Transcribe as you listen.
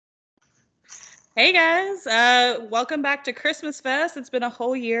Hey guys, welcome back to Christmasfest. It's been a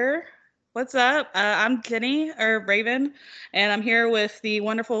whole year. What's up? I'm Ginny or Raven, and I'm here with the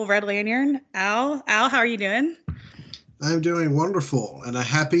wonderful Red Lantern, Al. Al, how are you doing? I'm doing wonderful, and a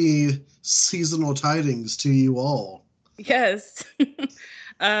happy seasonal tidings to you all. Yes.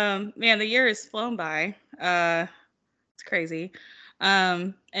 Man, the year has flown by. It's crazy.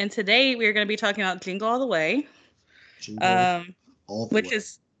 And today we're going to be talking about Jingle All The Way, Jingle um, all the which way.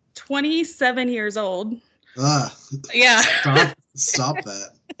 is 27 years old. Ah, Yeah. stop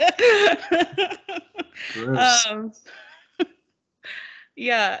that. Gross. um,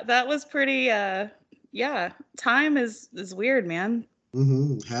 Yeah, that was pretty yeah, time is weird, man.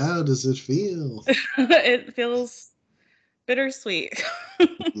 How does it feel? It feels bittersweet.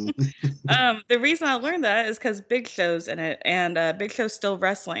 The reason I learned that is because Big Show's in it, and Big Show's still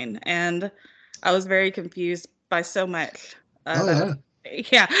wrestling, and I was very confused by so much. Oh That was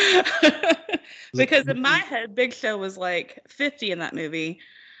yeah. yeah, because in my head, Big Show was like 50 in that movie,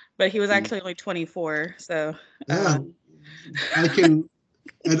 but he was actually only 24. So Yeah, I can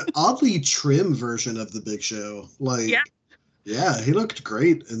an oddly trim version of the Big Show. yeah, Yeah, he looked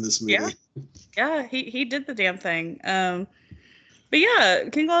great in this yeah, movie. yeah, he did the damn thing. But yeah,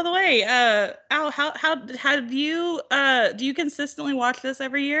 King All the Way. Al, how do you consistently watch this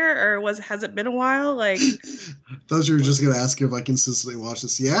every year, or was has it been a while? Like, Thought you were just gonna ask if I consistently watch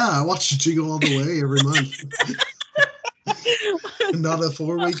this. Yeah, I watch Jingle All the Way every month. Not a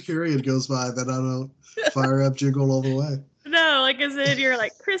 4 week period goes by that I don't fire up Jingle All the Way. no, like is it your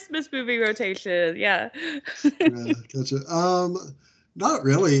like Christmas movie rotation? Yeah. Yeah, gotcha. Not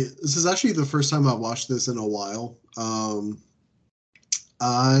really. This is actually the first time I watched this in a while.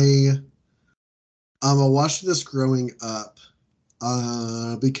 I I watched this growing up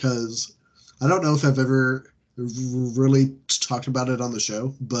because I don't know if I've ever really talked about it on the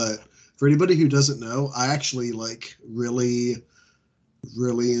show, but for anybody who doesn't know, I actually like really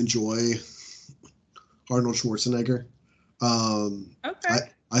enjoy Arnold Schwarzenegger. Um, Okay. I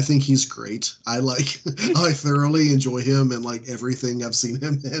I think he's great. I like I thoroughly enjoy him and like everything I've seen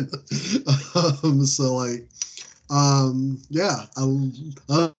him in. So like yeah, I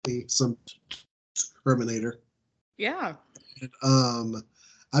love me some Terminator. Yeah. Um,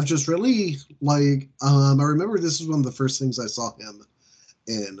 I've just really I remember this is one of the first things I saw him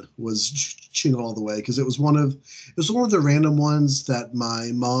in was Jingle All the Way because it was one of the random ones that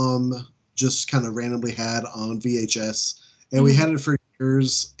my mom just kind of randomly had on VHS, and we Mhm. had it for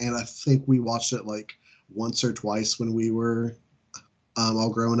years, and I think we watched it like once or twice when we were all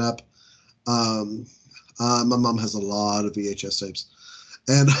grown up. Um, my mom has a lot of VHS tapes,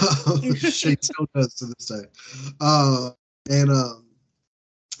 and she still does to this day. Uh, and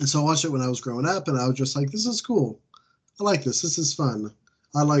and so I watched it when I was growing up, and I was just like, "This is cool. I like this. This is fun.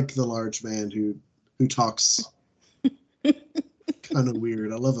 I like the large man who talks kind of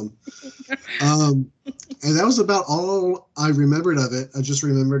weird. I love him." Um, and that was about all I remembered of it. I just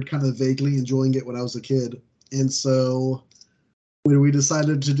remembered kind of vaguely enjoying it when I was a kid. And so when we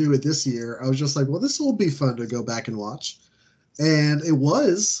decided to do it this year, I was just like, well, this will be fun to go back and watch. And it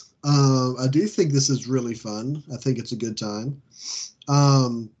was. I do think this is really fun. I think it's a good time.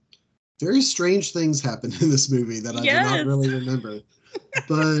 Um, very strange things happen in this movie that I do not Yes. really remember,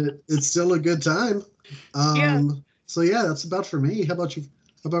 but it's still a good time. Yeah. So yeah, that's about for me. How about you?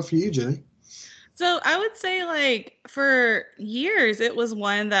 How about for you, Jenny? So I would say like for years it was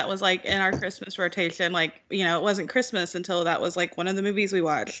one that was like in our Christmas rotation. Like, it wasn't Christmas until that was like one of the movies we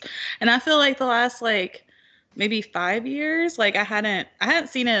watched. And I feel like the last like maybe 5 years, like I hadn't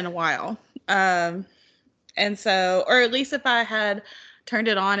seen it in a while. Um and so, or at least if I had turned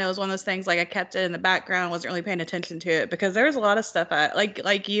it on, it was one of those things like I kept it in the background, wasn't really paying attention to it because there was a lot of stuff I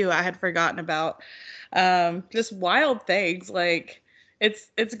like you, I had forgotten about. Just wild things. Like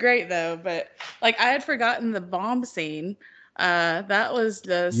it's great though, but like I had forgotten the bomb scene. That was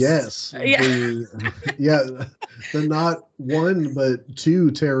just Yes, yeah. the yeah, the not one but two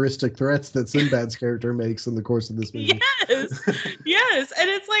terroristic threats that Sinbad's character makes in the course of this movie. Yes. Yes. And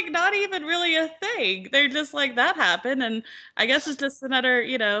it's like not even really a thing. They're just like that happened. And I guess it's just another,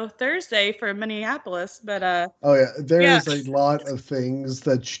 Thursday for Minneapolis. But Oh yeah, there yeah. is a lot of things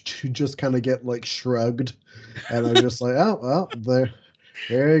that just kind of get like shrugged, and I'm just like, oh well,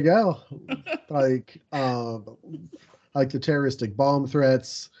 there you go. Like like the terroristic bomb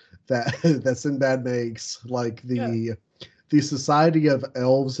threats that that Sinbad makes, like Yeah. the society of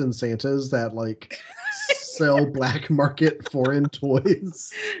elves and Santas that like sell black market foreign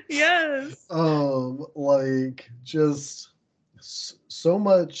toys. Yes. Like just so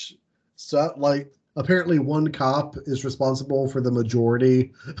much stuff. Like apparently one cop is responsible for the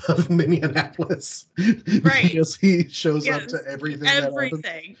majority of Minneapolis Right. because he shows up Yes. to everything that happens.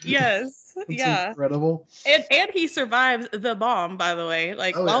 Everything. Yes. It's Yeah. incredible. And he survives the bomb, by the way,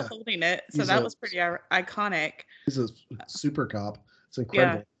 like Oh while yeah, holding it. So he's that a was pretty iconic. he's a super cop. It's Yeah.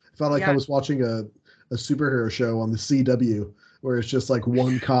 incredible. I felt like I Yeah. was watching a superhero show on the CW where it's just like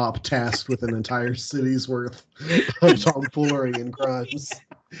one cop tasked with an entire city's worth of tomfoolery and crimes.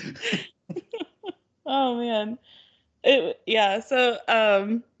 Oh man. Yeah, so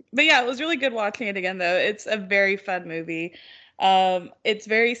but yeah, it was really good watching it again though. It's a very fun movie. It's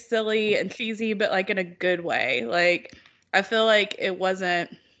very silly and cheesy, but like in a good way. Like I feel like it wasn't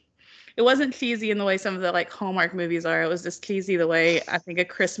cheesy in the way some of the like Hallmark movies are. It was just cheesy the way I think a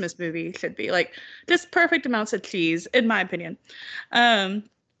Christmas movie should be. Like just perfect amounts of cheese, in my opinion. Um,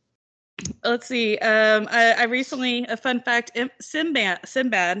 let's see. I recently, a fun fact, Sinbad,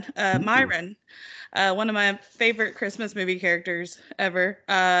 Ooh, Myron, one of my favorite Christmas movie characters ever.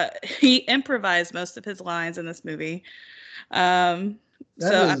 He improvised most of his lines in this movie. Um,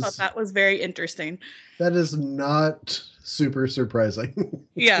 that so I thought is that was very interesting. that is not super surprising.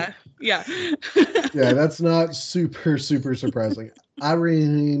 Yeah, yeah. Yeah, that's not super surprising. I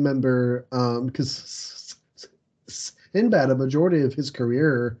remember because Sinbad, a majority of his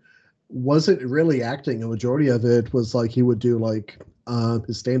career wasn't really acting. A majority of it was like he would do like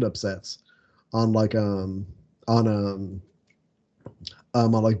his stand-up sets on like on on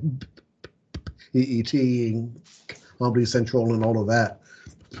like EET, Comedy Central, and all of that.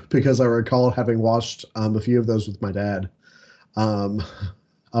 Because I recall having watched a few of those with my dad um,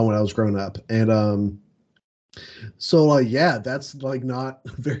 when I was growing up, and so like yeah, that's like not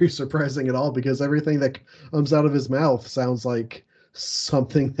very surprising at all because everything that comes out of his mouth sounds like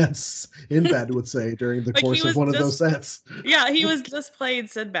something that's Inbad would say during the Like he course of was one of those just sets. Yeah, he was just playing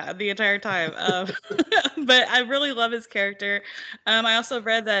Sinbad the entire time. But I really love his character. I also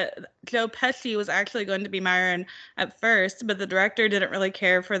read that Joe Pesci was actually going to be Myron at first, but the director didn't really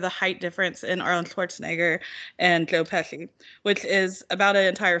care for the height difference in Arnold Schwarzenegger and Joe Pesci, which is about an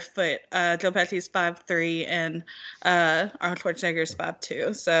entire foot. Joe Pesci's 5'3" and Arnold Schwarzenegger's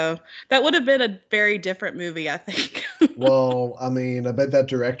 5'2". So that would have been a very different movie, I think. Well, I mean, I bet that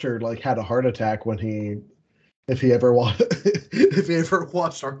director like had a heart attack when he if he ever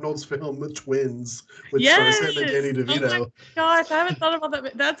watched Arnold's film The Twins, which stars him and Yes. Danny Oh my DeVito. gosh, I haven't thought about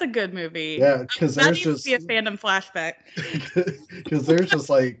that. That's a good movie. Yeah, because That there's needs to be just a fandom flashback. because there's just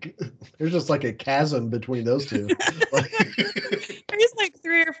like a chasm between those two. Like, There's like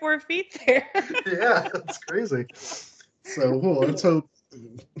 3 or 4 feet there. yeah, that's crazy. So well, let's hope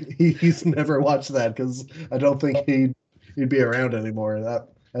he's never watched that because I don't think he'd be around anymore.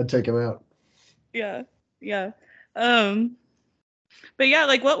 That'd take him out. Yeah, yeah. Um, but yeah,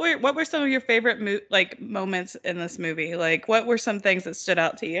 like what were some of your favorite like moments in this movie? Like what were some things that stood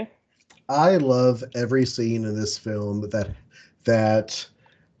out to you? I love every scene in this film that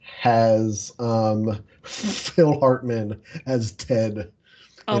has Phil Hartman as Ted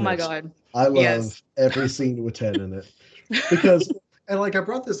Oh in my it. God. I Yes. love every scene with Ted in it because, and like I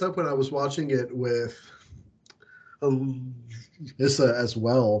brought this up when I was watching it with Issa as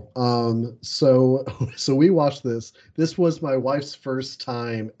well. So we watched this. This was my wife's first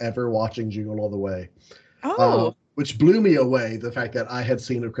time ever watching Jingle All the Way, Oh, which blew me away. The fact that I had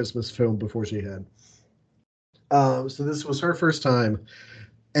seen a Christmas film before she had. So this was her first time,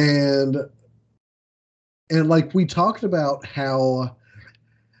 and like we talked about how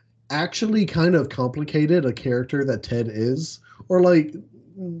actually kind of complicated a character that Ted is, or like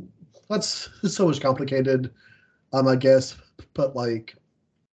that's so much complicated, I guess, but like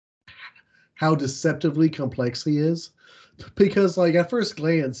how deceptively complex he is. Because like at first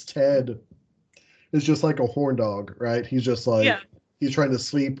glance, Ted is just like a horn dog, right? He's just yeah. like he's trying to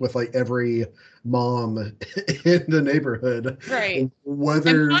sleep with like every mom in the neighborhood, Right. And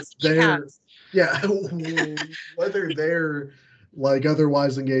whether plus he they're has. yeah, whether they're like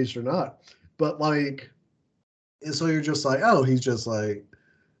otherwise engaged or not. But like, and so you're just like, oh, he's just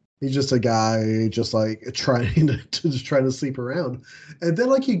a guy just like trying trying to sleep around. And then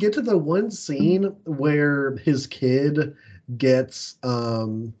like you get to the one scene where his kid gets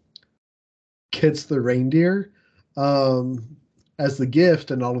gets the reindeer um as the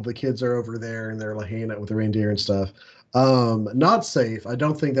gift, and all of the kids are over there and they're like hanging out with the reindeer and stuff. Not safe. I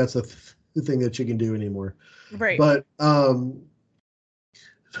don't think that's a thing that you can do anymore. Right.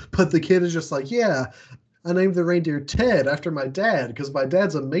 But the kid is just like, yeah, I named the reindeer Ted after my dad because my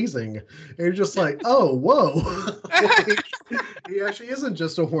dad's amazing. And you're just like, oh, whoa. Like, he actually isn't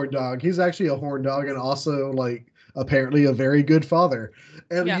just a horn dog. He's actually a horn dog and also like apparently a very good father.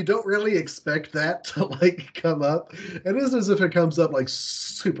 And Yeah. you don't really expect that to like come up. It isn't as if it comes up like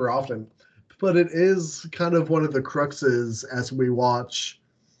super often, but it is kind of one of the cruxes as we watch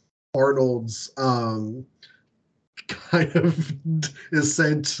Arnold's kind of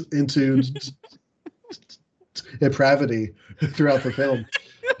ascent into depravity throughout the film.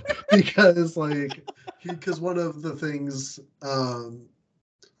 Because one of the things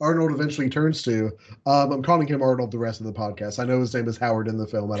Arnold eventually turns to, I'm calling him Arnold the rest of the podcast. I know his name is Howard in the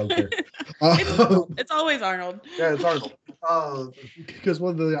film. I don't care. It's always Arnold. Yeah, it's Arnold. Because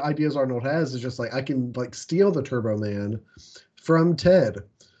one of the ideas Arnold has is just like, I can like steal the Turbo Man from Ted,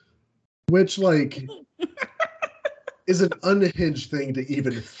 which like is an unhinged thing to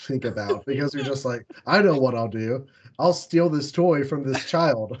even think about, because you're just like, I know what I'll do. I'll steal this toy from this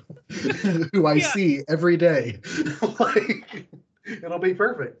child who I see every day. Like, it'll be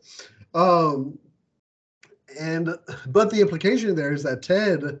perfect. But the implication there is that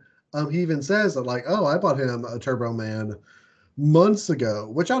Ted, he even says that like, oh, I bought him a Turbo Man months ago,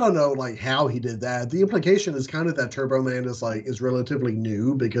 which I don't know like how he did that. The implication is kind of that Turbo Man is relatively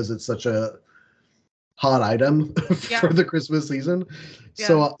new because it's such a hot item for the Christmas season.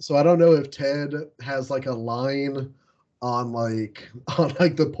 So I don't know if Ted has like a line on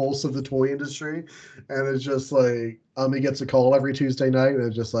the pulse of the toy industry, and it's just like he gets a call every Tuesday night, and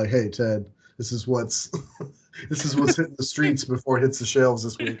it's just like, hey Ted, this is what's hitting the streets before it hits the shelves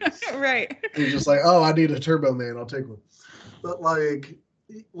this week. Right. And he's just like, oh, I need a Turbo Man, I'll take one. But like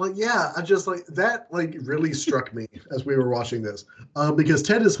yeah, I just like that like really struck me as we were watching this, because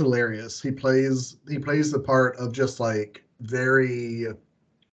Ted is hilarious. He plays the part of just like very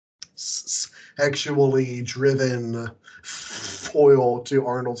sexually driven foil to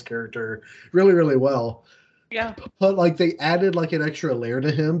Arnold's character really, really well. Yeah. But like they added like an extra layer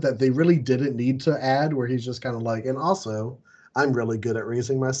to him that they really didn't need to add, where he's just kind of like, and also I'm really good at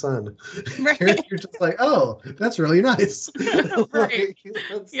raising my son. Right. You're just like, oh, that's really nice. Right.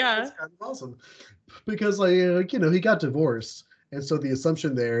 That's kind of awesome. Because like he got divorced, and so the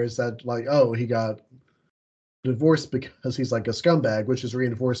assumption there is that like, oh, he got divorced because he's like a scumbag, which is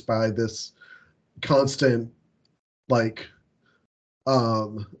reinforced by this constant like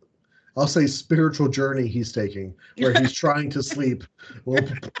I'll say spiritual journey he's taking, where he's trying to sleep,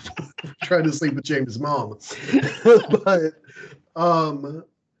 trying to sleep with James' mom. But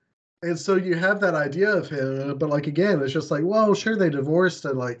and so you have that idea of him, but like again, it's just like, well, sure, they divorced,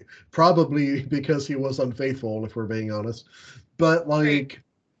 and like probably because he was unfaithful, if we're being honest. But like,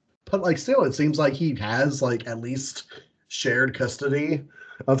 still, it seems like he has like at least shared custody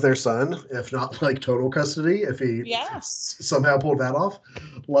of their son, if not like total custody, if he somehow pulled that off.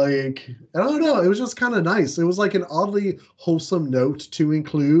 Like, I don't know, it was just kind of nice. It was like an oddly wholesome note to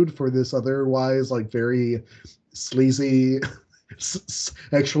include for this otherwise like very sleazy,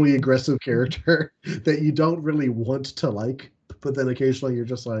 sexually aggressive character that you don't really want to like, but then occasionally you're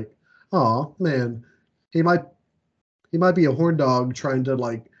just like, oh man, he might be a horn dog trying to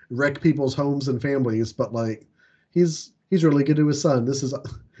like wreck people's homes and families, but like he's really good to his son. This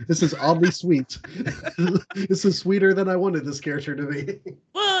is oddly sweet. This is sweeter than I wanted this character to be.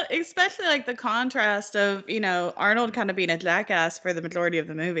 Well, especially like the contrast of, Arnold kind of being a jackass for the majority of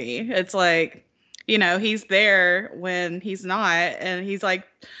the movie. It's like, he's there when he's not, and he's like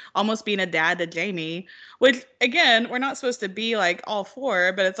almost being a dad to Jamie, which again, we're not supposed to be like all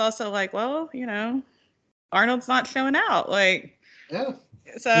for, but it's also like, well, Arnold's not showing out. Like, yeah.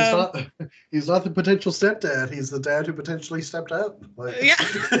 So he's not the potential stepdad. He's the dad who potentially stepped up. Like, yeah.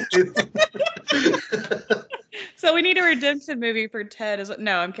 So we need a redemption movie for Ted.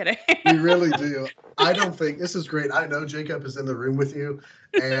 No, I'm kidding. We really do. I don't think this is great. I know Jacob is in the room with you,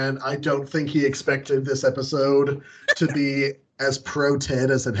 and I don't think he expected this episode to be as pro Ted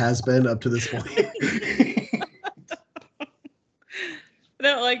as it has been up to this point.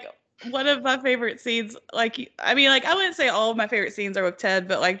 No, like one of my favorite scenes, like, I mean, like, I wouldn't say all of my favorite scenes are with Ted,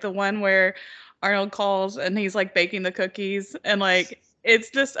 but like the one where Arnold calls and he's like baking the cookies, and like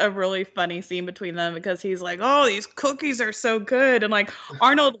it's just a really funny scene between them because he's like, oh, these cookies are so good, and like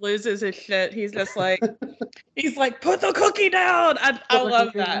Arnold loses his shit. He's just like, put the cookie down. I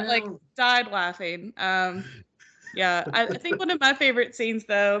love that. Like, died laughing. Yeah, I think one of my favorite scenes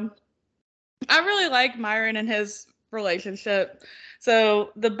though, I really like Myron and his relationship.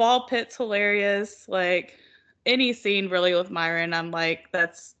 So the ball pit's hilarious. Like, any scene really with Myron, I'm like,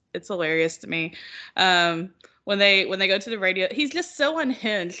 it's hilarious to me. When they go to the radio, he's just so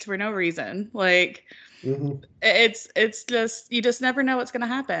unhinged for no reason. Like, it's just, you just never know what's gonna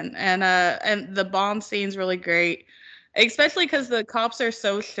happen. And the bomb scene's really great, especially because the cops are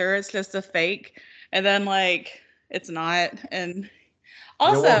so sure it's just a fake, and then like it's not. And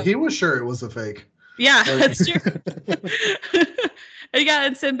Yeah, well, also, he was sure it was a fake. yeah, Like, that's true. And yeah,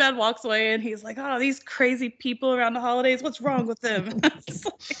 and Sinbad walks away and he's like, oh, these crazy people around the holidays, what's wrong with them? It's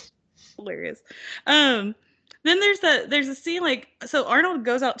like, hilarious. Then there's a scene like, so Arnold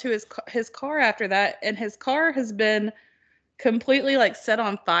goes out to his car after that, and his car has been completely like set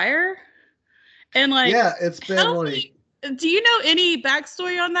on fire. And like, yeah, it's been help like, me. Do you know any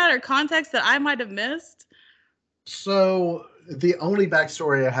backstory on that or context that I might have missed? so the only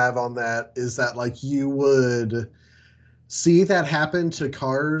backstory I have on that is that like you would see that happen to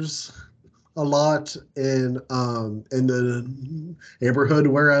cars a lot in the neighborhood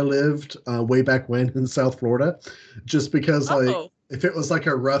where I lived way back when in South Florida, just because like Oh, if it was like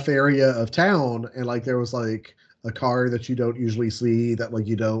a rough area of town and like there was like a car that you don't usually see that like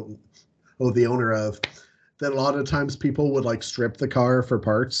you don't know the owner of, then a lot of times people would like strip the car for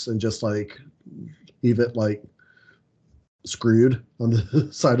parts and just like leave it like screwed on the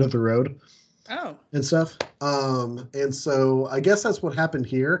side of the road oh, and stuff. And so I guess that's what happened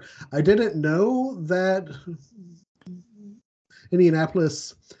here. I didn't know that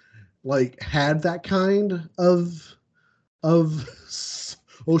Indianapolis like had that kind of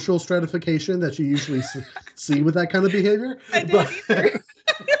social stratification that you usually see with that kind of behavior. I didn't either.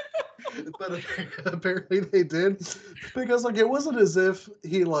 But apparently they did, because like it wasn't as if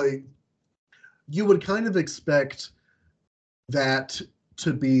he like, you would kind of expect that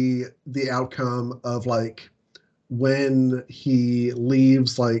to be the outcome of like when he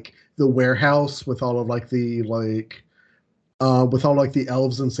leaves like the warehouse with all of like the like with all like the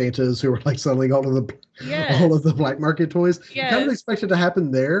elves and Santas who are like selling all of Yes. the black market toys. You kind of Yes. expect it to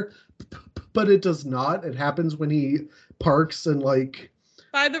happen there, but it does not. It happens when he parks and like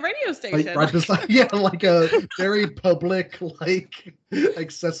By the radio station. right beside, yeah, like a very public, like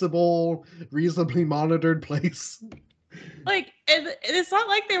accessible, reasonably monitored place. Like it's not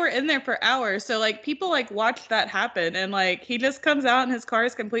like they were in there for hours, so like people like watch that happen, and like he just comes out and his car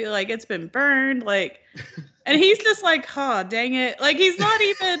is completely like it's been burned, like, and he's just like, huh, dang it, like he's not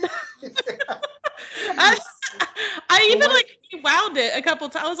even. I, I even way, like wound it a couple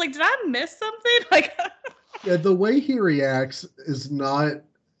times. I was like, did I miss something? Like, yeah, the way he reacts is not.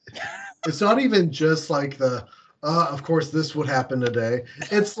 It's not even just like the. Of course, this would happen today.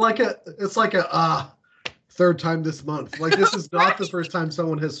 It's like a. Third time this month. Like this is not the first time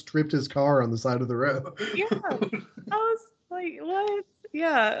someone has stripped his car on the side of the road. yeah, I was like, what?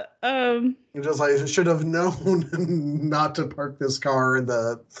 Yeah. You're just like, I should have known not to park this car in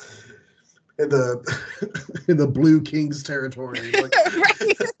the in the in the Blue Kings territory. Like,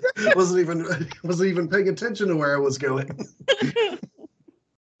 Right. wasn't even paying attention to where I was going.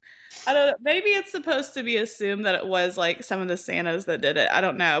 I don't know. Maybe it's supposed to be assumed that it was like some of the Santas that did it. I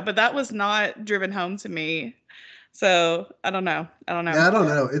don't know, but that was not driven home to me. So I don't know. I don't know. Yeah, I don't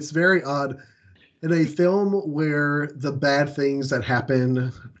know. It's very odd. In a film where the bad things that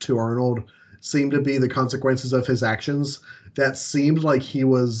happen to Arnold seem to be the consequences of his actions, that seemed like he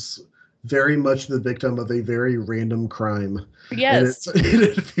was very much the victim of a very random crime. Yes. And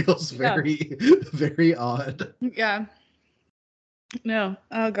it feels very, very odd. Yeah. No.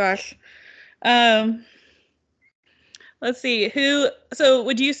 Oh gosh. Um. Let's see. So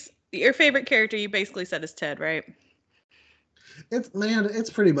would you? Your favorite character? You basically said is Ted, right? It's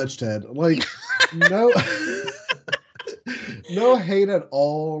pretty much Ted. Like no no hate at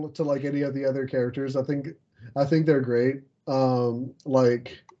all to like any of the other characters. I think they're great.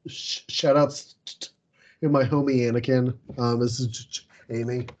 Like shout outs to my homie Anakin. This is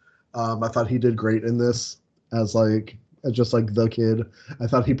Amy. I thought he did great in this as just like the kid. I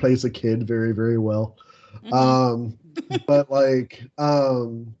thought he plays a kid very, very well. Mm-hmm. But like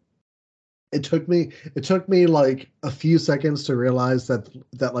it took me like a few seconds to realize that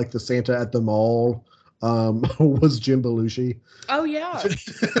like the Santa at the mall was Jim Belushi. Oh yeah.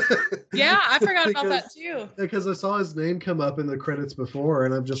 Yeah, I forgot about that too. Because I saw his name come up in the credits before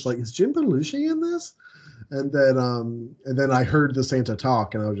and I'm just like, is Jim Belushi in this? And then I heard the Santa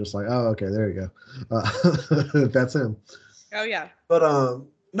talk and I was just like, oh, okay, there you go. That's him. Oh yeah. But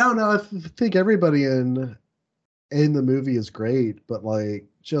no, I think everybody in the movie is great, but like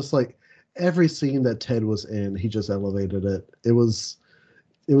just like every scene that Ted was in, he just elevated it. It was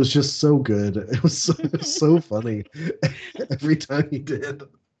just so good. It was so funny every time he did.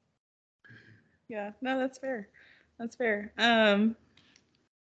 Yeah, no, that's fair. That's fair.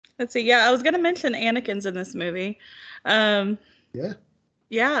 Let's see. Yeah, I was gonna mention Anakin's in this movie. Yeah.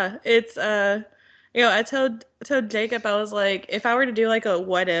 Yeah, it's I told Jacob, I was like, if I were to do like a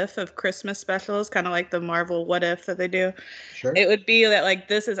what if of Christmas specials, kind of like the Marvel what if that they do, Sure. it would be that like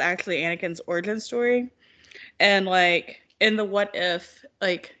this is actually Anakin's origin story. and like in the what if,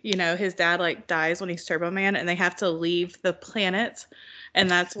 like, you know, his dad like dies when he's Turbo Man and they have to leave the planet,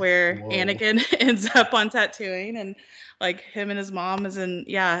 and that's where Whoa. Anakin ends up on Tatooine, and like him and his mom is in,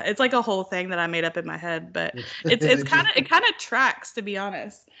 yeah, it's like a whole thing that I made up in my head, but it's kind of, it kind of tracks, to be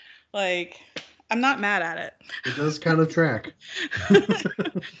honest. Like, I'm not mad at it. It does kind of track.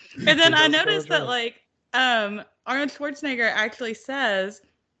 And then I noticed that like Arnold Schwarzenegger actually says,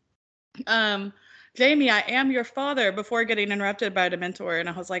 Jamie, I am your father, before getting interrupted by a Dementor, and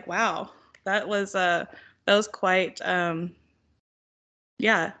I was like, wow, that was quite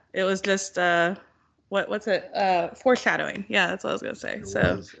yeah, it was just what's it, foreshadowing. Yeah, that's what I was gonna say.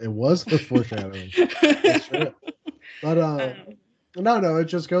 It was a foreshadowing. That's true. But no, it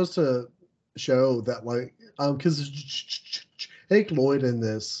just goes to show that like because Jake Lloyd in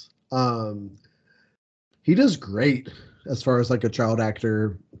this he does great as far as like a child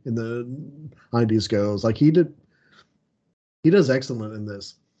actor in the 90s goes. Like he does excellent in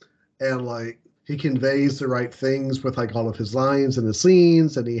this, and like he conveys the right things with like all of his lines and the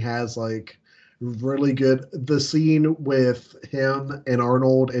scenes, and he has like really good the scene with him and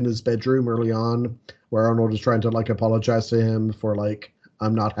Arnold in his bedroom early on, where Arnold is trying to like apologize to him for like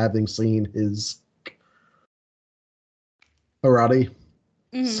I'm not having seen his karate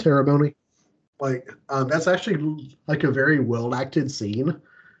ceremony. Like that's actually like a very well acted scene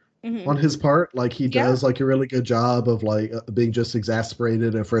on his part. Like he does like a really good job of like being just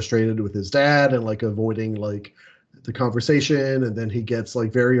exasperated and frustrated with his dad and like avoiding like the conversation, and then he gets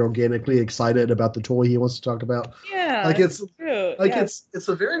like very organically excited about the toy he wants to talk about. Yeah, like it's true. like it's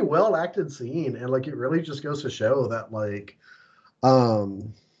a very well acted scene, and like it really just goes to show that like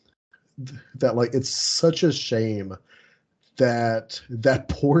that like it's such a shame that that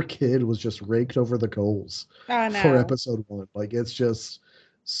poor kid was just raked over the coals for episode 1. Like it's just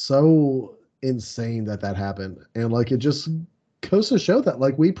so insane that happened, and like it just goes to show that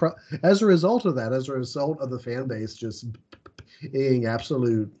like as a result of the fan base just being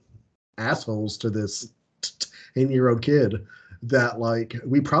absolute assholes to this 10-year-old kid, that like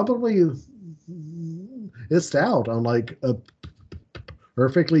we probably missed out on like a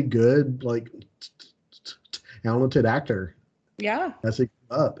perfectly good like talented actor. Yeah. As he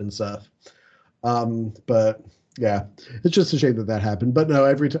grew up and stuff. But yeah, it's just a shame that happened. But no,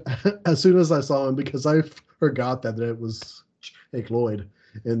 every time, as soon as I saw him, because I forgot that it was Jake Lloyd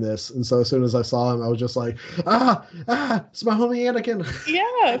in this, and so as soon as I saw him, I was just like, it's my homie Anakin.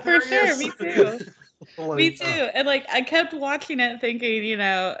 Yeah, for sure. Me too. Me too. And like I kept watching it thinking, you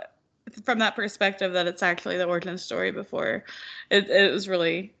know, from that perspective that it's actually the origin story before. It was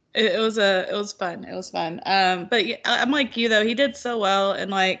really it was fun. It was fun. But yeah, I'm like you though. He did so well,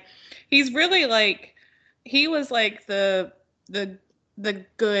 and like he's really like he was like the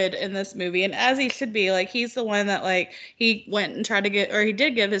good in this movie, and as he should be. Like he's the one that like he went and tried to get, or he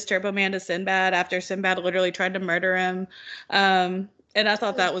did give his Turbo Man to Sinbad after Sinbad literally tried to murder him. And I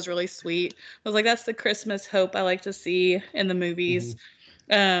thought that was really sweet. I was like, that's the Christmas hope I like to see in the movies.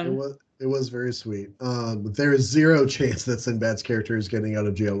 It was very sweet. There is zero chance that Sinbad's character is getting out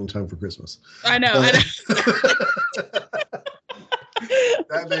of jail in time for Christmas. I know.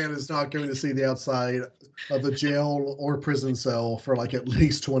 That man is not going to see the outside of a jail or prison cell for like at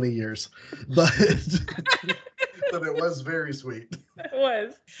least 20 years. But but it was very sweet. It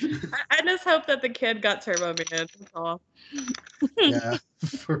was. I just hope that the kid got Turbo Man. That's all. Yeah,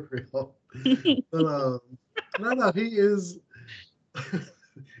 for real. But no, he is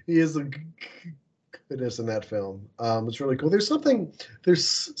a goodness in that film. It's really cool. There's something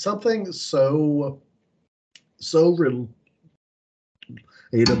so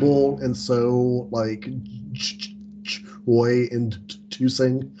relatable and so like joy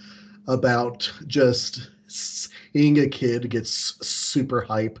inducing about just seeing a kid get super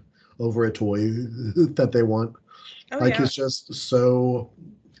hype over a toy that they want. It's just so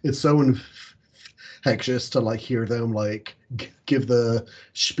infectious to like hear them like give the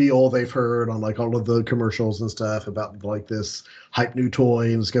spiel they've heard on like all of the commercials and stuff about like this hype new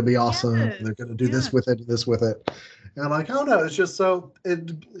toy, and it's gonna be awesome. Yes. And they're gonna do this with it, and I'm like, oh no, it's just so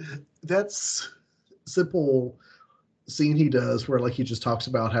that's simple scene he does where like he just talks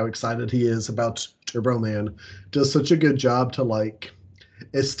about how excited he is about Turbo Man, does such a good job to like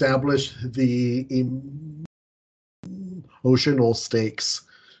establish the emotional stakes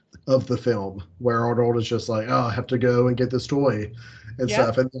of the film, where Arnold is just like, oh, I have to go and get this toy and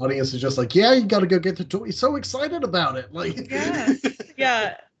stuff, and the audience is just like, yeah, you got to go get the toy. He's so excited about it. Like,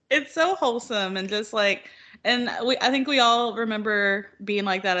 yeah, it's so wholesome, and just like, and I think we all remember being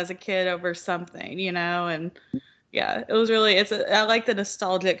like that as a kid over something, you know, and yeah, it was really, I like the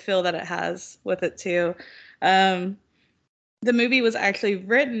nostalgic feel that it has with it too. Um, the movie was actually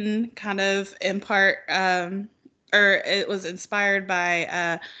written kind of in part, or it was inspired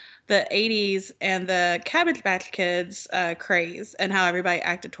by the 80s and the Cabbage Patch Kids craze and how everybody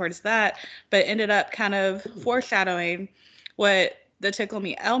acted towards that, but ended up kind of foreshadowing what the Tickle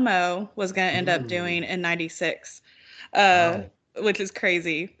Me Elmo was going to end up doing in 96. Uh, Wow. which is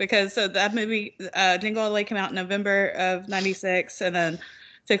crazy because so that movie, Jingle All The Way, came out in November of 96, and then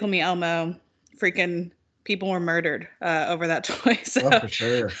Tickle Me Elmo, freaking people were murdered over that toy. So Oh, for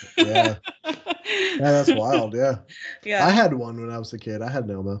sure. Yeah. Yeah, that's wild. Yeah. I yeah, had one when I was a kid. I had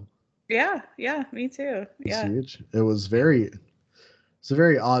an Elmo. yeah, yeah, me too. It was Yeah, huge. It's a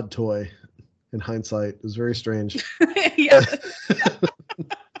very odd toy in hindsight. It was very strange. yeah.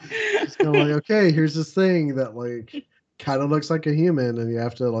 Just kind of like, okay, here's this thing that like kind of looks like a human, and you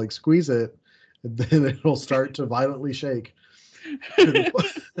have to like squeeze it, and then it'll start to violently shake to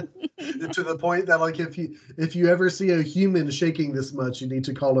the to the point that like if you ever see a human shaking this much, you need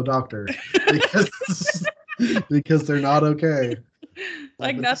to call a doctor because because they're not okay.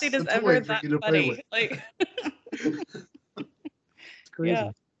 Like But this nothing is a is ever toy for that you to play with. funny. Like It's yeah,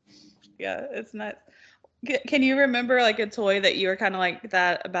 crazy. yeah, it's not. Can you remember like a toy that you were kind of like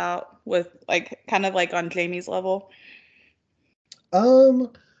that about with like kind of like on Jamie's level?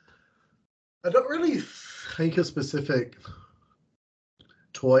 Um, I don't really think a specific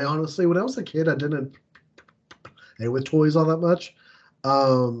toy, honestly. When I was a kid, I didn't play with toys all that much.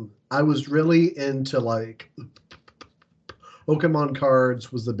 I was really into like Pokemon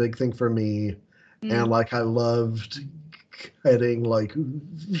cards was the big thing for me, and Mm. like I loved getting like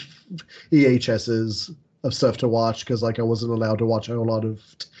EHSs of stuff to watch because like I wasn't allowed to watch a whole lot of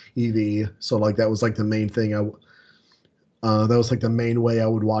TV, so like that was like the main thing. That was like the main way I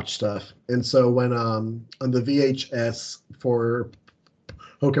would watch stuff. And so when on the VHS for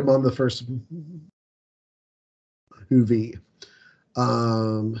Pokemon the first movie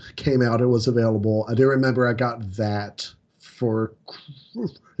came out, it was available. I do remember I got that for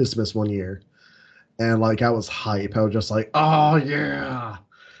Christmas one year, and like I was hype. I was just like, oh yeah,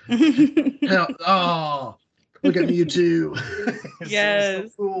 hell, oh, look at Mewtwo. It was so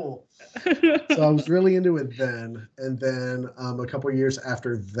Yes. cool. So I was really into it then, and then a couple of years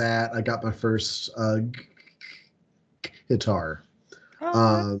after that, I got my first guitar,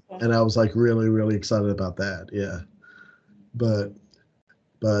 Oh, wow. and I was like really really excited about that. Yeah, but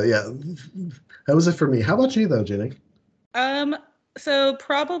yeah, that was it for me. How about you though, Jenny? Um, so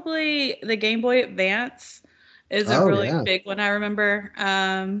probably the Game Boy Advance is a Oh really yeah. big one I remember.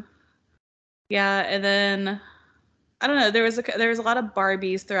 Yeah, and then I don't know, there was a lot of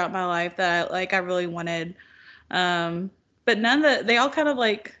Barbies throughout my life that I really wanted. Um, but none that they all kind of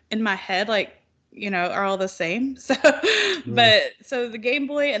like in my head are all the same. So Mm, but so the Game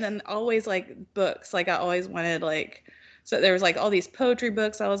Boy and then always like books. Like I always wanted so there was like all these poetry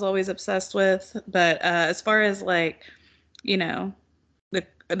books I was always obsessed with. But as far as you know,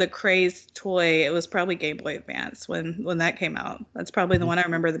 the crazed toy, it was probably Game Boy Advance when that came out. That's probably the mm, one I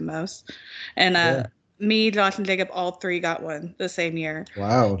remember the most. And yeah. me, Josh, and Jacob all three got one the same year.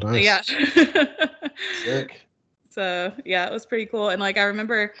 Wow. Yeah. Nice. Sick. So yeah, it was pretty cool. And like I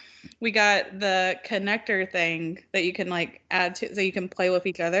remember we got the connector thing that you can like add to so you can play with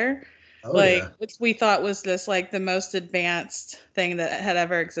each other. Oh Like yeah. which we thought was just like the most advanced thing that had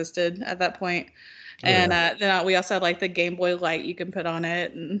ever existed at that point. Oh And yeah. then we also had like the Game Boy Light you can put on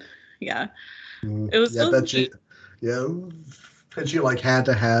it, and yeah, Mm, it yeah. was Bet you. Yeah. Bet you like had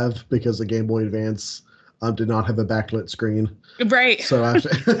to have because the Game Boy Advance did not have a backlit screen. neat. Right. So after,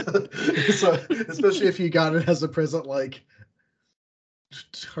 so especially if you got it as a present, like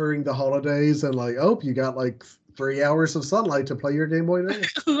during the holidays, and like, oh, you got like 3 hours of sunlight to play your Game Boy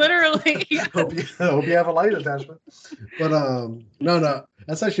Advance. Literally. Hope you have a light attachment. But no, no,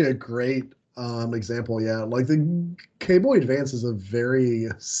 that's actually a great example. Yeah, like the Game Boy Advance is a very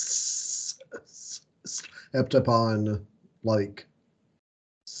stepped upon like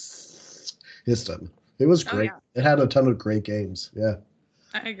system. It was Oh great. yeah, It had a ton of great games. Yeah,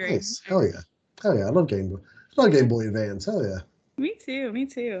 I agree. nice. I Hell agree. yeah, hell yeah. I love Game Boy. I love Game Boy Advance. Hell yeah. Me too. Me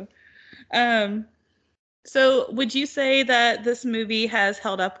too. Um, so would you say that this movie has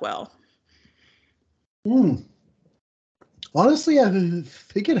held up well? Hmm. Honestly, I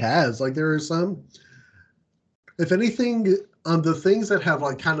think it has. Like there are some, if anything, the things that have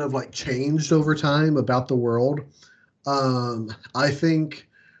like kind of like changed over time about the world, I think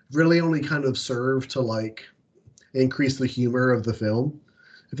really only kind of serve to like increase the humor of the film,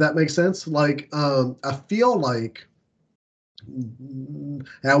 if that makes sense. Like, I feel like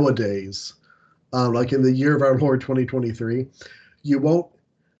nowadays, like in the year of our Lord 2023, you won't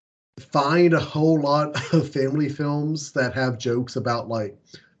find a whole lot of family films that have jokes about like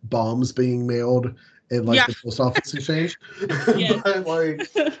bombs being mailed in like Yeah. the post office exchange. Yes. But like,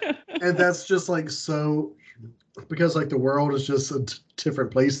 and that's just like so because like the world is just a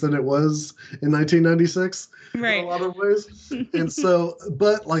different place than it was in 1996 in a Right. lot of ways. And so,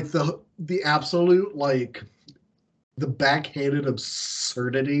 but like the absolute like the backhanded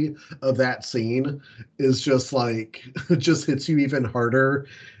absurdity of that scene is just like it just hits you even harder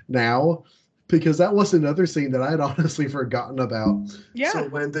now because that was another scene that I had honestly forgotten about. So Yeah.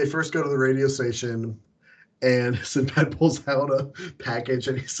 when they first go to the radio station and Sinbad pulls out a package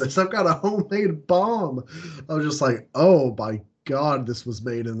and he says, "I've got a homemade bomb." I was just like, "Oh my God, this was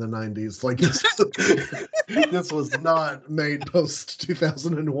made in the 90s. Like this, this was not made post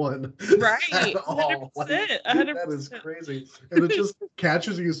 2001 at Right. all. Like 100%. that is 100%. crazy." And it just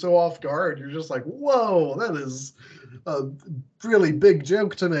catches you so off guard. You're just like, "Whoa, that is a really big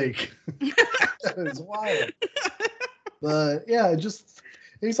joke to make." That is wild. But yeah, just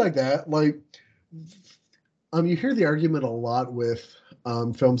things like that. Like you hear the argument a lot with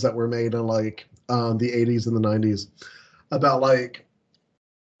films that were made in like the 80s and the 90s about like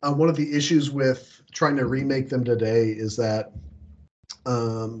one of the issues with trying to remake them today is that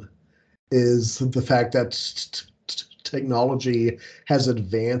um, is the fact that technology has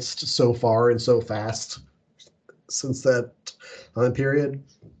advanced so far and so fast since that time period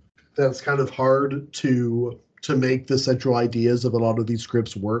that it's kind of hard to make the central ideas of a lot of these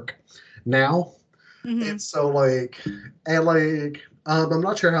scripts work now. Hmm. And so like I'm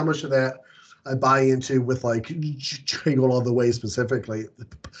not sure how much of that I buy into with like Jingle All The Way specifically,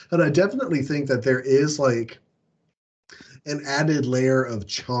 but I definitely think that there is like an added layer of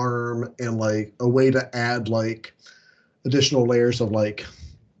charm and like a way to add like additional layers of like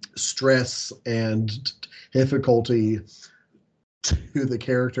stress and difficulty to the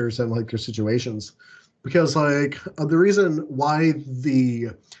characters and like their situations because like the reason why the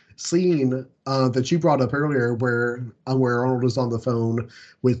scene that you brought up earlier where Arnold is on the phone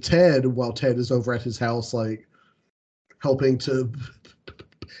with Ted while Ted is over at his house like helping to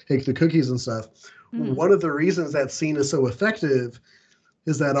make the cookies and stuff. Hmm. One of the reasons that scene is so effective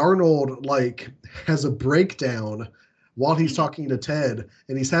is that Arnold like has a breakdown while he's talking to Ted,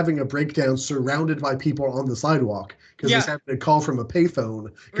 and he's having a breakdown surrounded by people on the sidewalk because he's Yeah. having to call from a payphone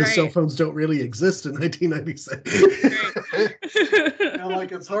because cell Right. phones don't really exist in 1996. Right. And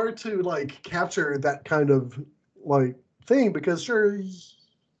like it's hard to like capture that kind of like thing because sure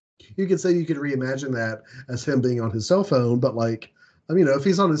you could say you could reimagine that as him being on his cell phone, but like I mean, if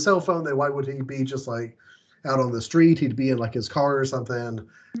he's on his cell phone, then why would he be just like out on the street? He'd be in like his car or something.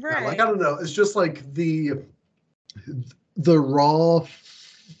 Like I Right. don't know. It's just like the raw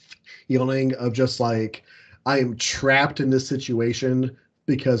feeling of just like I am trapped in this situation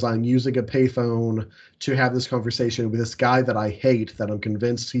because I'm using a payphone to have this conversation with this guy that I hate that I'm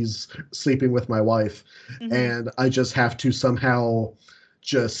convinced he's sleeping with my wife Hmm. and I just have to somehow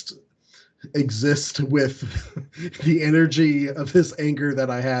just exist with the energy of this anger that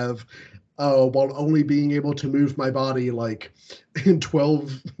I have while only being able to move my body like in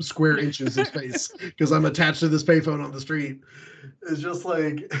 12 square inches of space because I'm attached to this payphone on the street. It's just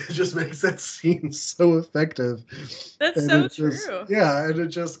like, it just makes that scene so effective. That's And so it just, true. yeah, and it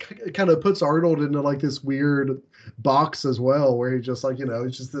just it kind of puts Arnold into like this weird box as well, where he just like,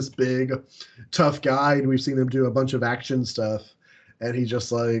 he's just this big, tough guy. And we've seen him do a bunch of action stuff. And he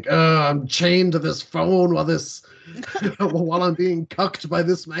just like, I'm chained to this phone while this while I'm being cucked by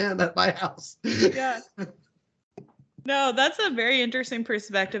this man at my house. Yeah. No, that's a very interesting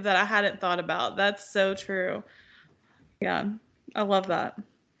perspective that I hadn't thought about. That's so true. Yeah. I love that.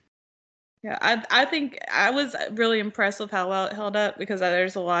 Yeah, I think I was really impressed with how well it held up because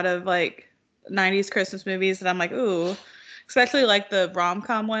there's a lot of like 90s Christmas movies that I'm like, ooh, especially like the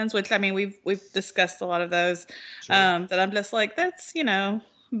rom-com ones, which I mean we've discussed a lot of those Sure. that I'm just like that's.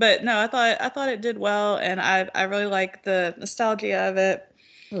 But no, I thought it did well and I really like the nostalgia of it.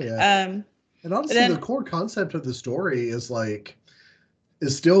 Oh yeah. Um And but honestly, the then core concept of the story is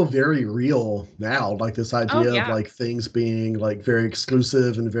still very real now. Like this oh idea of yeah. like things being like very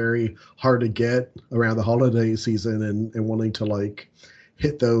exclusive and very hard to get around the holiday season and wanting to like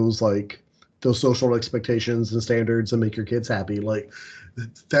hit those social expectations and standards and make your kids happy. Like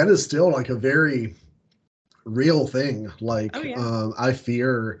that is still like a very real thing. Oh Like yeah. I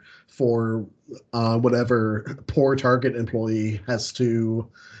fear for whatever poor Target employee has to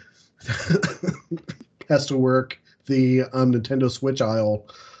work the Nintendo Switch aisle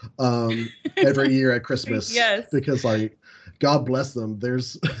every year at Christmas Yes. because like God bless them.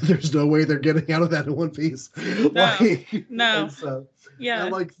 There's no way they're getting out of that in one piece. No, no. And so, Yeah.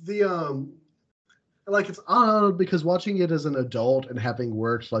 and like like it's odd because watching it as an adult and having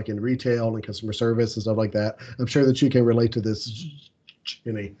worked like in retail and customer service and stuff like that, I'm sure that you can relate to this,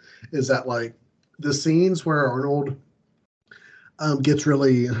 Ginny, is that like the scenes where Arnold gets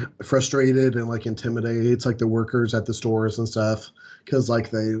really frustrated and like intimidates like the workers at the stores and stuff because like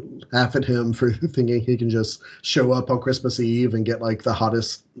they laugh at him for thinking he can just show up on Christmas Eve and get like the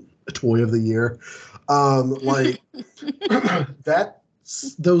hottest toy of the year. Like that,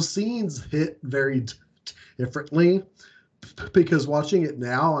 those scenes hit very differently because watching it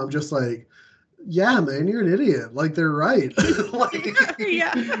now, I'm just like, yeah, man, you're an idiot. Like they're right. Like,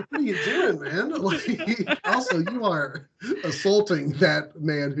 Yeah. what are you doing, man? Like, also, you are assaulting that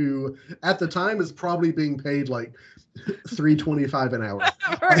man who, at the time, is probably being paid like $3.25 an hour.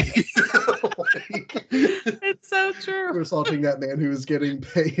 Right. Like, It's so you're true. assaulting that man who is getting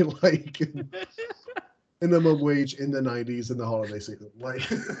paid like minimum wage in the '90s in the holiday season. Like,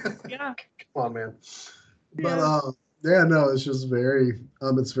 Yeah. come on, man. But Yeah. yeah, no, it's just very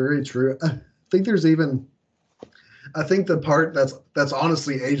it's very true. I think there's even I think the part that's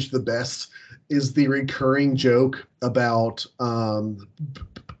honestly aged the best is the recurring joke about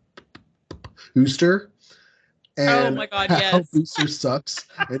Booster Oh and my God, how yes. Booster sucks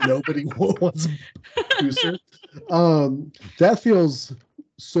and nobody wants Booster. That feels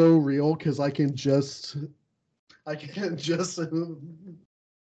so real because I can just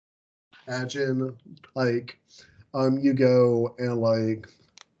imagine like you go and like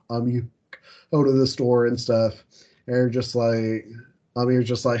you go to the store and stuff and you're just like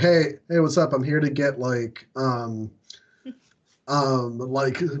hey what's up, I'm here to get like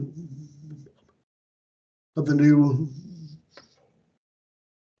the new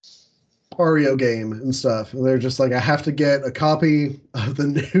Mario game and stuff, and they're just like, I have to get a copy of the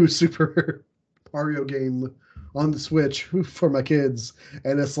new Super Mario game on the Switch for my kids,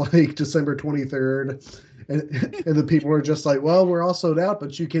 and it's like December 23rd, and the people are just like, well, we're all sold out,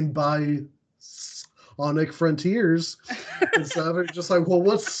 but you can buy Sonic Frontiers and stuff. It's just like, well,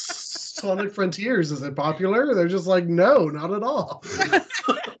 what's Sonic Frontiers? Is it popular? They're just like, no, not at all.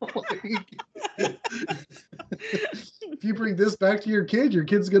 Like, if you bring this back to your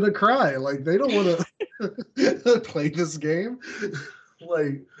kid's gonna cry. Like they don't want to play this game.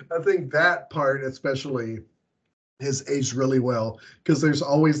 Like I think that part especially has aged really well because there's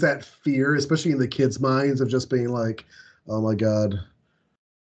always that fear, especially in the kids' minds, of just being like, "Oh my god,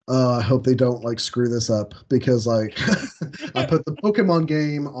 I hope they don't like screw this up," because like I put the Pokemon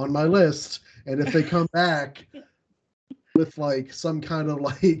game on my list, and if they come back with like some kind of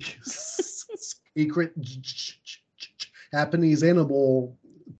like secret Japanese animal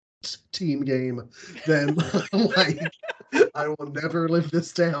team game, then like I will never live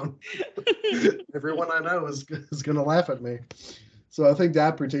this down. Everyone I know is gonna laugh at me. So I think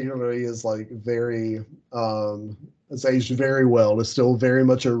that particularly is like very it's aged very well. It's still very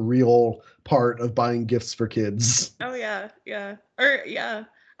much a real part of buying gifts for kids. Oh yeah, yeah. Or yeah.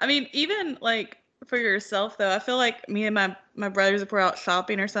 I mean, even like for yourself though, I feel like me and my brothers, if we're out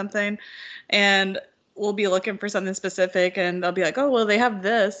shopping or something, and we'll be looking for something specific, and they'll be like, "Oh, well, they have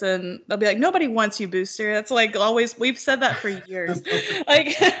this," and they'll be like, "Nobody wants you, Booster." That's like always we've said that for years,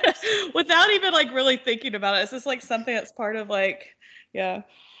 like without even like really thinking about it. It's just like something that's part of like, yeah.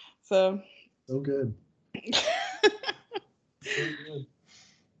 So. So good. So good.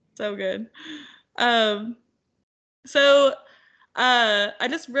 So good. Um, so I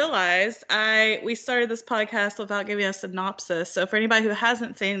just realized we started this podcast without giving a synopsis. So for anybody who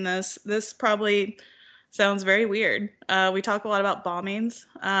hasn't seen this, this probably sounds very weird. We talk a lot about bombings.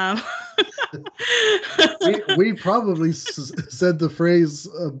 We probably said the phrase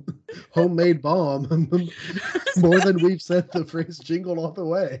homemade bomb more than we've said the phrase jingle all the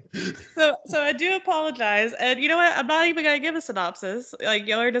way. So I do apologize, and you know what? I'm not even gonna give a synopsis. Like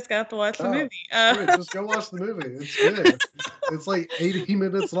y'all are just gonna have to watch the movie. Just go watch the movie. It's good. It's like 80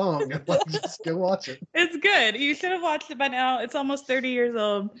 minutes long. Like, just go watch it. It's good. You should have watched it by now. It's almost 30 years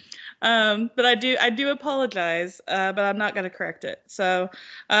old. But I do apologize, but I'm not going to correct it. So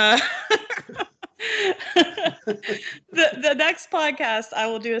the next podcast, I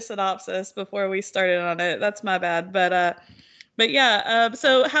will do a synopsis before we started on it. That's my bad. But yeah,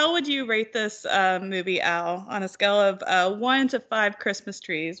 so how would you rate this movie, Al, on a scale of 1 to 5 Christmas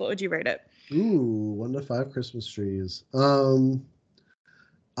trees? What would you rate it? Ooh, 1 to 5 Christmas trees.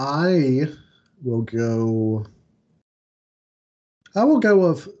 I will go. I will go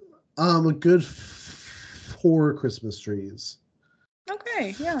with a good 4 Christmas trees.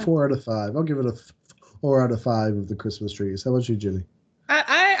 Okay, yeah. 4 out of 5. I'll give it a 4 out of 5 of the Christmas trees. How about you, Ginny?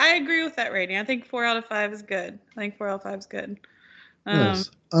 I agree with that rating. I think 4 out of 5 is good. I think 4 out of 5 is good. Nice.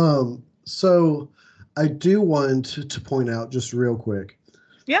 So I do want to point out just real quick.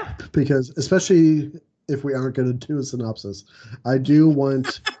 Yeah. Because especially if we aren't going to do a synopsis, I do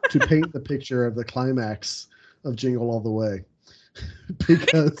want to paint the picture of the climax of Jingle All the Way.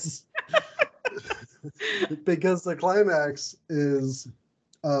 because the climax is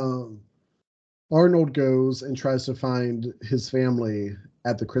Arnold goes and tries to find his family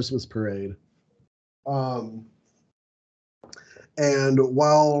at the Christmas parade. And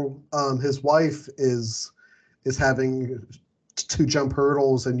while his wife is having to jump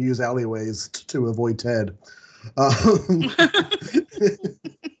hurdles and use alleyways to avoid Ted,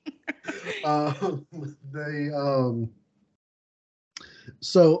 they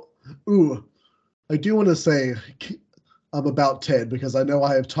I do want to say about Ted, because I know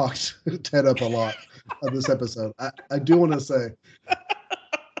I have talked Ted up a lot on this episode. I do want to say,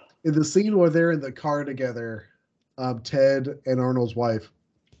 in the scene where they're in the car together, Ted and Arnold's wife,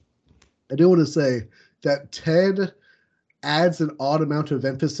 I do want to say that Ted adds an odd amount of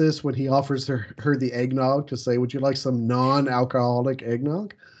emphasis when he offers her the eggnog to say, "Would you like some non-alcoholic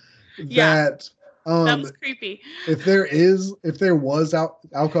eggnog?" Yeah. That was creepy. If there was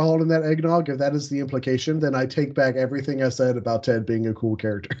alcohol in that eggnog, if that is the implication, then I take back everything I said about Ted being a cool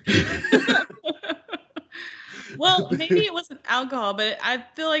character. Well, maybe it wasn't alcohol, but I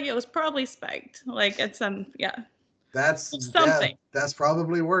feel like it was probably spiked. Like at some, That's something. That's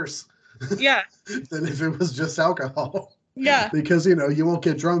probably worse. Yeah. Than if it was just alcohol. Yeah. Because you won't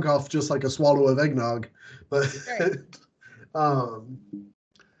get drunk off just like a swallow of eggnog. But right.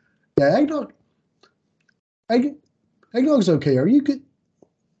 Yeah, eggnog's okay. Are you good?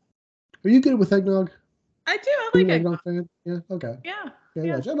 Are you good with eggnog? I do. I like eggnog. Fan? Yeah. Okay. Yeah.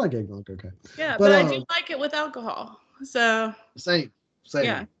 Yeah. I like eggnog. Okay. Yeah, but I do like it with alcohol. So. Same.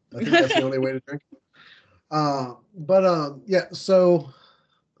 Yeah. I think that's the only way to drink it. Yeah. So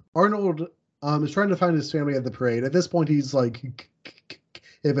Arnold is trying to find his family at the parade. At this point, he's like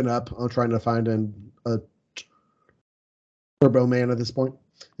giving up on trying to find a Turbo Man at this point.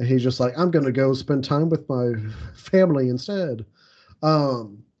 And he's just like, I'm going to go spend time with my family instead.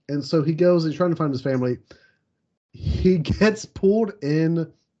 And so he goes, he's trying to find his family. He gets pulled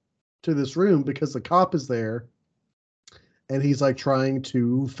in to this room because the cop is there. And he's like trying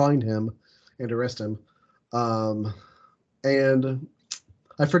to find him and arrest him. And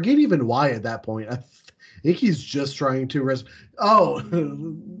I forget even why at that point. I think he's just trying to arrest. Oh,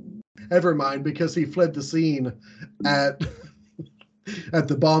 never mind, because he fled the scene at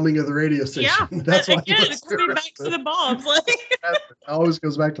the bombing of the radio station. Yeah, that's why. Again, it's coming back to the bombs. It always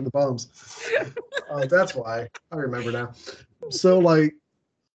goes back to the bombs. That's why I remember now. So,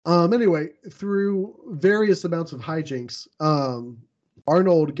 anyway, through various amounts of hijinks,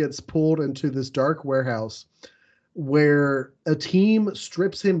 Arnold gets pulled into this dark warehouse where a team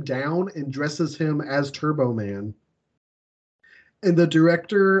strips him down and dresses him as Turbo Man. And the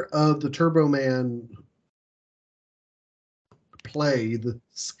director of the Turbo Man play, the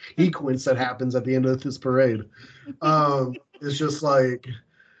sequence that happens at the end of this parade, it's just like,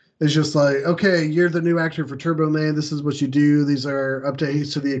 okay, you're the new actor for Turbo Man. This is what you do. These are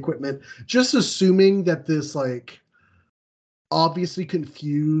updates to the equipment. Just assuming that this obviously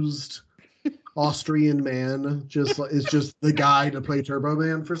confused Austrian man is just the guy to play Turbo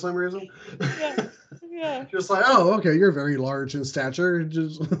Man for some reason. Yeah. Just like, oh, okay, you're very large in stature.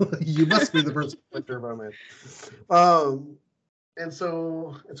 Just you must be the person to play Turbo Man. And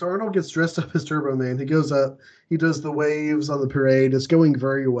so Arnold gets dressed up as Turbo Man. He goes up. He does the waves on the parade. It's going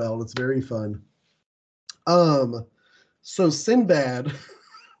very well. It's very fun. So Sinbad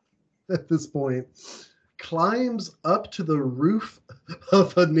at this point climbs up to the roof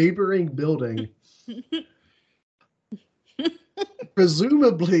of a neighboring building,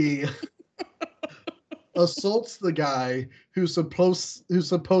 presumably assaults the guy who's supposed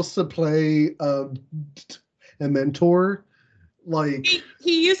to play a mentor.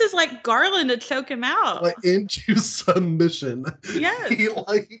 He uses garland to choke him out, into submission. Yes. He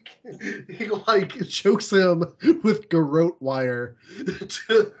chokes him with garrote wire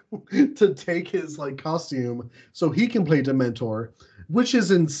to take his costume so he can play Dementor, which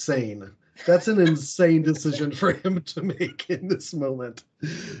is insane. That's an insane decision for him to make in this moment,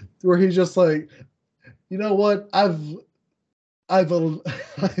 where he's just like, you know what, I've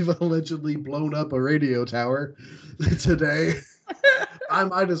allegedly blown up a radio tower today. I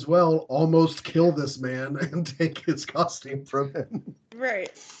might as well almost kill this man and take his costume from him. Right.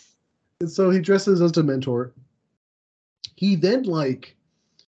 And so he dresses as a mentor. He then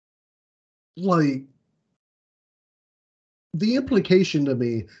the implication to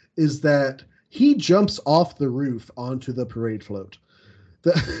me is that he jumps off the roof onto the parade float.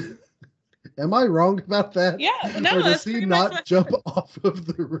 Am I wrong about that? Yeah, no, Or does that's he pretty much not what. jump off of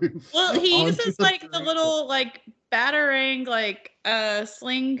the roof Well, he onto uses the like the parade float? little like battering like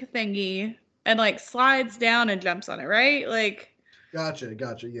sling thingy and like slides down and jumps on it, right? Like Gotcha.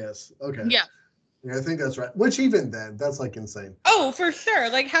 Yes. Okay. yeah. Yeah, I think that's right. Which even then, that's like insane. Oh, for sure.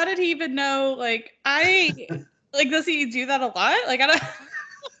 Like how did he even know like does he do that a lot? Like I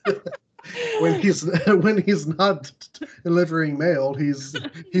don't When he's not delivering mail, he's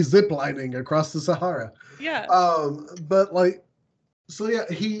ziplining across the Sahara. Yeah. But like, so yeah,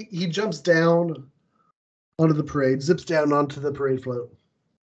 he jumps down onto the parade, zips down onto the parade float,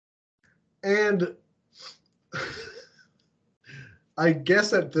 and I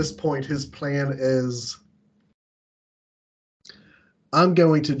guess at this point his plan is, I'm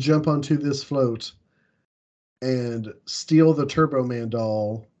going to jump onto this float and steal the Turbo Man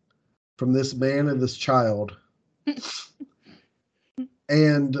doll from this man and this child,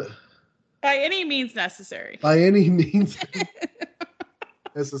 and By any means necessary. by any means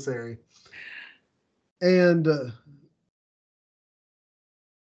necessary. And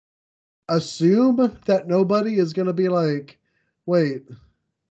assume that nobody is going to be like, wait,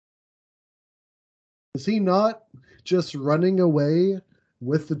 is he not just running away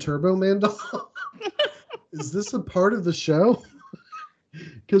with the Turbo Man doll? Is this a part of the show?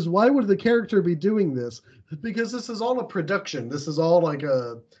 Because why would the character be doing this? Because this is all a production. This is all like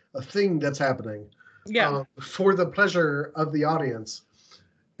a thing that's happening. Yeah. For the pleasure of the audience.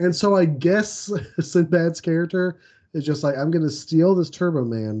 And so I guess Sinbad's character is just like, I'm going to steal this Turbo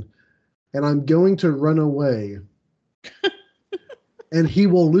Man and I'm going to run away. And he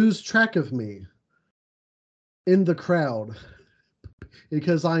will lose track of me in the crowd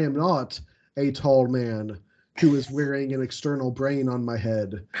because I am not a tall man who is wearing an external brain on my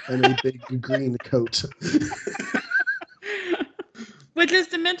head and a big green coat. Which is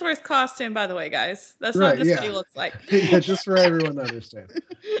Dementor's costume, by the way, guys. That's Right, not just yeah. what he looks like. Yeah, just for everyone to understand.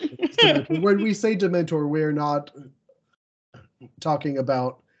 When we say Dementor, we're not talking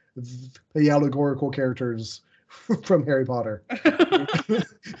about the allegorical characters from Harry Potter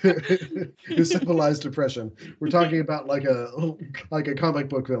who symbolize depression. We're talking about like a comic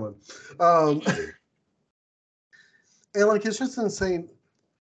book villain. And like it's just insane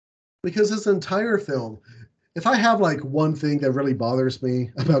because this entire film, if I have like one thing that really bothers me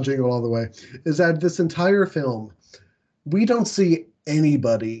about Jingle All the Way, is that this entire film, we don't see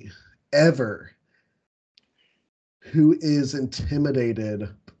anybody ever who is intimidated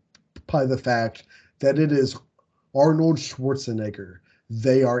by the fact that it is Arnold Schwarzenegger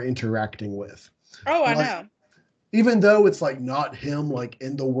they are interacting with. Oh, I Like, know. even though it's like not him, like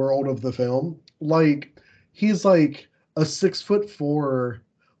in the world of the film, like he's like a 6'4",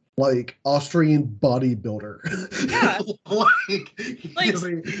 like Austrian bodybuilder. Yeah. Like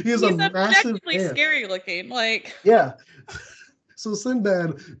Like, he's a massive objectively man. scary looking. Like, Yeah. So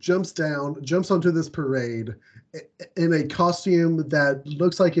Sinbad jumps onto this parade in a costume that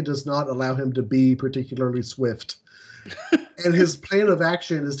looks like it does not allow him to be particularly swift. And his plan of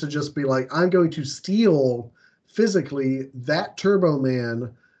action is to just be like, I'm going to steal physically that Turbo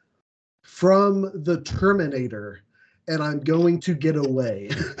Man from the Terminator, and I'm going to get away.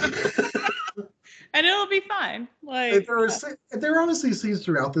 and it'll be fine. Like, there are honestly scenes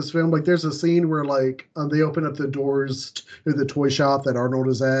throughout this film. Like there's a scene where like they open up the doors to the toy shop that Arnold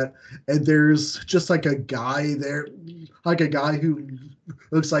is at, and there's just like a guy there, like a guy who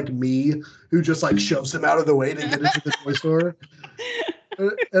looks like me, who just like shoves him out of the way to get into the toy store.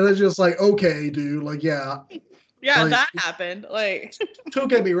 And it's just like, okay, dude, like yeah, like, that happened. Like, don't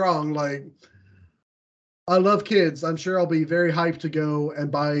get me wrong, like I love kids. I'm sure I'll be very hyped to go and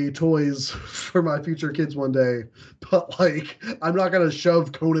buy toys for my future kids one day. But like, I'm not gonna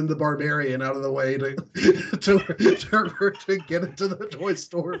shove Conan the Barbarian out of the way to get into the toy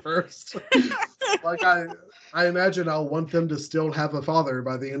store first. Like I imagine I'll want them to still have a father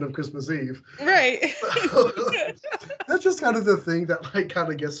by the end of Christmas Eve. right. That's just kind of the thing that like kind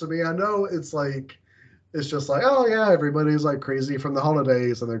of gets to me. I know it's like it's just like, oh yeah, everybody's like crazy from the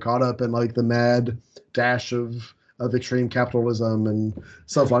holidays and they're caught up in like the mad dash of extreme capitalism and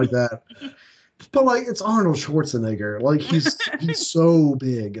stuff like that. But like it's Arnold Schwarzenegger. Like he's so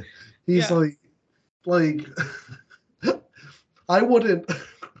big. He's like I wouldn't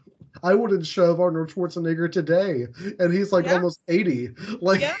shove Arnold Schwarzenegger today. And he's like almost 80.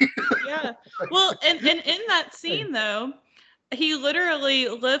 Like yeah. Well, and in that scene though, he literally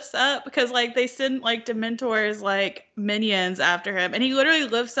lifts up because like they send like Dementors like minions after him, and he literally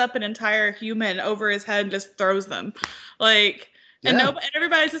lifts up an entire human over his head and just throws them, like. And Yeah. and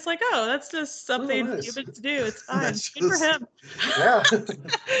everybody's just like, oh, that's just something nice. humans do. It's fine. That's Good for him. Yeah.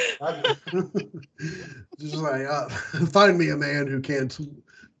 Just like, find me a man who can't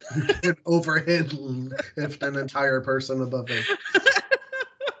overhead lift an entire person above him.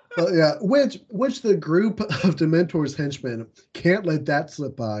 But yeah, which the group of Dementor's henchmen can't let that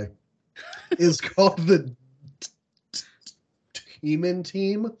slip by is called the Demon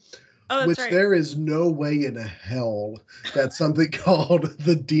Team. Oh, which that's right. there is no way in hell that something called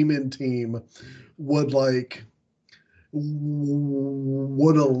the Demon Team would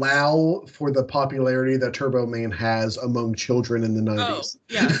allow for the popularity that Turbo Man has among children in the 90s. Oh,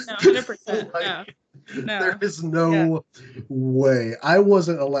 yeah, no, 100%. No. There is no way. I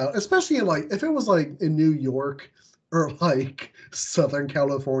wasn't allowed, especially in like if it was like in New York or like Southern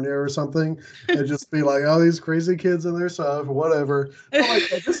California or something, and just be like, oh, these crazy kids and their stuff, whatever. But like,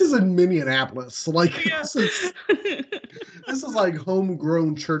 this is in Minneapolis. Like this is like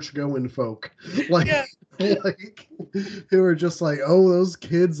homegrown church going folk. Like like who are just like, oh, those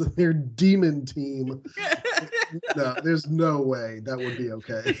kids and their demon team. No, there's no way that would be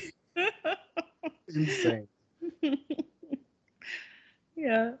okay. Insane.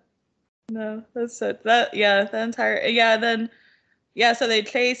 Yeah. No, that's it. That the entire so they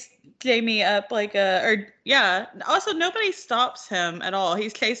chase Jamie up like also nobody stops him at all.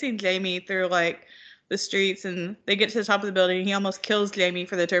 He's chasing Jamie through like the streets, and they get to the top of the building. He almost kills Jamie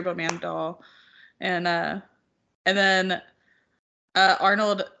for the Turbo Man doll. And then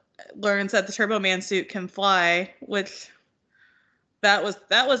Arnold learns that the Turbo Man suit can fly, which that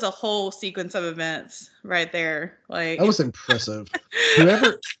was a whole sequence of events right there. Like that was impressive.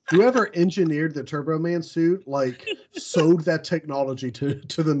 Whoever engineered the Turbo Man suit like sold that technology to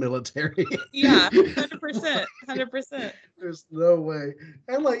the military. Yeah, 100%. There's no way.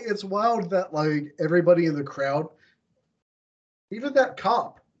 And like it's wild that like everybody in the crowd, even that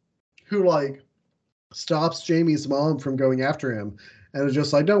cop who like stops Jamie's mom from going after him and is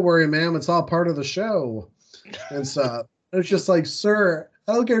just like, don't worry, ma'am, it's all part of the show and stuff. It's just like, sir,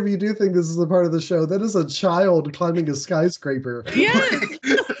 I don't care if you do think this is a part of the show. That is a child climbing a skyscraper. Yes.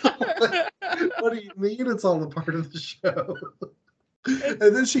 What do you mean it's all a part of the show?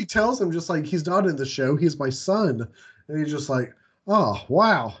 And then she tells him just like, he's not in the show. He's my son. And he's just like, oh,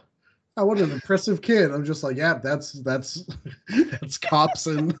 wow. Oh, what an impressive kid. I'm just like, yeah, that's cops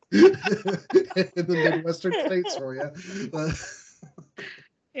in the Midwestern states for you.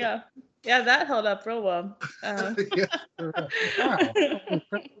 Yeah, that held up real well. Wow, guy.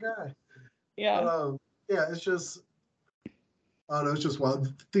 Yeah. It's just, I don't know, it's just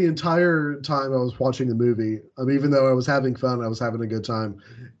wild. The entire time I was watching the movie, even though I was having fun, I was having a good time.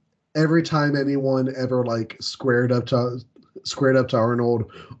 Every time anyone ever like squared up to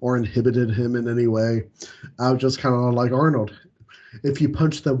Arnold or inhibited him in any way, I was just kind of like, Arnold, if you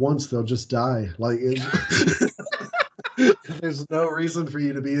punch them once, they'll just die. Like, there's no reason for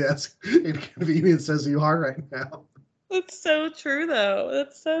you to be as inconvenienced as you are right now. That's so true, though.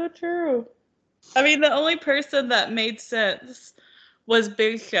 That's so true. I mean, the only person that made sense was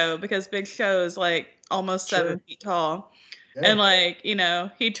Big Show, because Big Show is like almost 7 feet tall. Yeah. And like,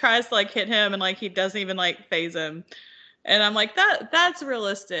 he tries to like hit him and like he doesn't even like phase him. And I'm like, that's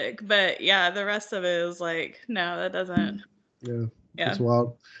realistic. But yeah, the rest of it is like, no, that doesn't. Yeah. It's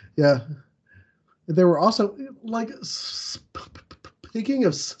wild. Yeah. There were also like, speaking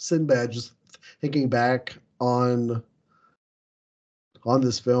of Sinbad, just thinking back on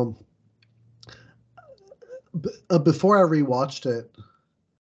this film, before I rewatched it,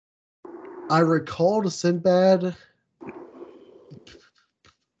 I recalled Sinbad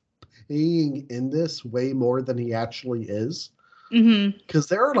being in this way more than he actually is. Because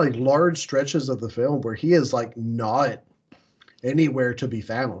there are like large stretches of the film where he is like not anywhere to be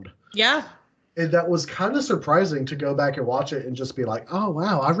found. Yeah. And that was kind of surprising to go back and watch it and just be like, oh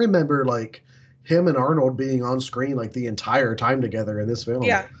wow, I remember like him and Arnold being on screen like the entire time together in this film.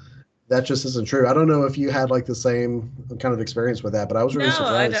 Yeah. That just isn't true. I don't know if you had like the same kind of experience with that, but I was really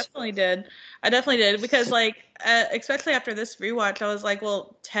surprised. I definitely did because like, especially after this rewatch, I was like,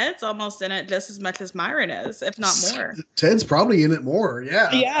 well, Ted's almost in it just as much as Myron is, if not more. Ted's probably in it more.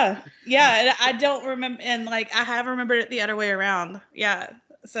 Yeah. Yeah. Yeah. And I don't remember. And like, I have remembered it the other way around. Yeah.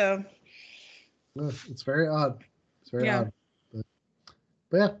 So. It's very odd. It's very odd.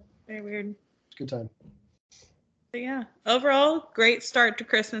 But yeah. Very weird. Good time. But yeah, overall, great start to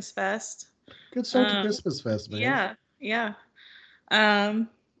Christmasfest. Good start to Christmasfest, man. Yeah. I'm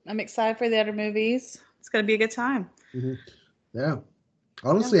excited for the other movies. It's gonna be a good time. Yeah.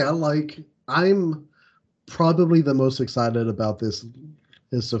 Honestly, I'm probably the most excited about this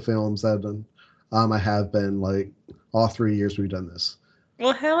list of films that I have been like all 3 years we've done this.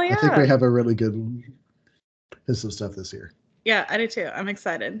 Well, hell I think we yeah. have a really good list of stuff this year. Yeah, I do too. I'm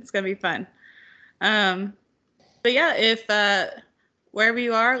excited. It's gonna be fun. Um, but yeah, if wherever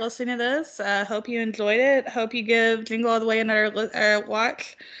you are listening to this, hope you enjoyed it. Hope you give Jingle All the Way another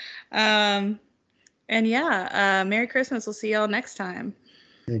watch. Um, and yeah, Merry Christmas. We'll see y'all next time.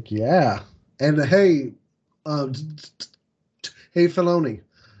 Heck yeah. And hey, um, hey Filoni,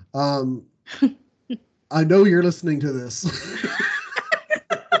 um, I know you're listening to this.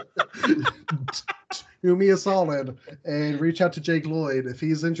 Do me a solid and reach out to Jake Lloyd if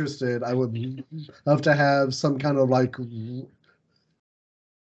he's interested. I would love to have some kind of like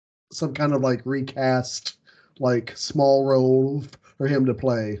recast, like small role for him to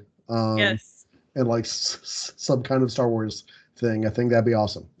play, Yes. and like some kind of Star Wars thing. I think that'd be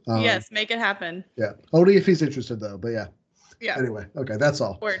awesome. Yes, make it happen. Yeah, only if he's interested though. But yeah. Yeah. Anyway, okay, that's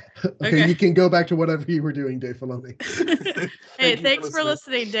all. Word. Okay, Okay. you can go back to whatever you were doing, Dave Filoni. Hey, thanks for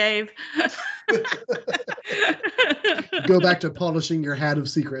listening, Dave. Go back to polishing your hat of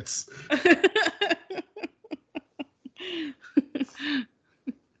secrets.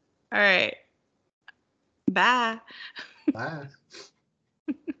 All right. Bye. Bye.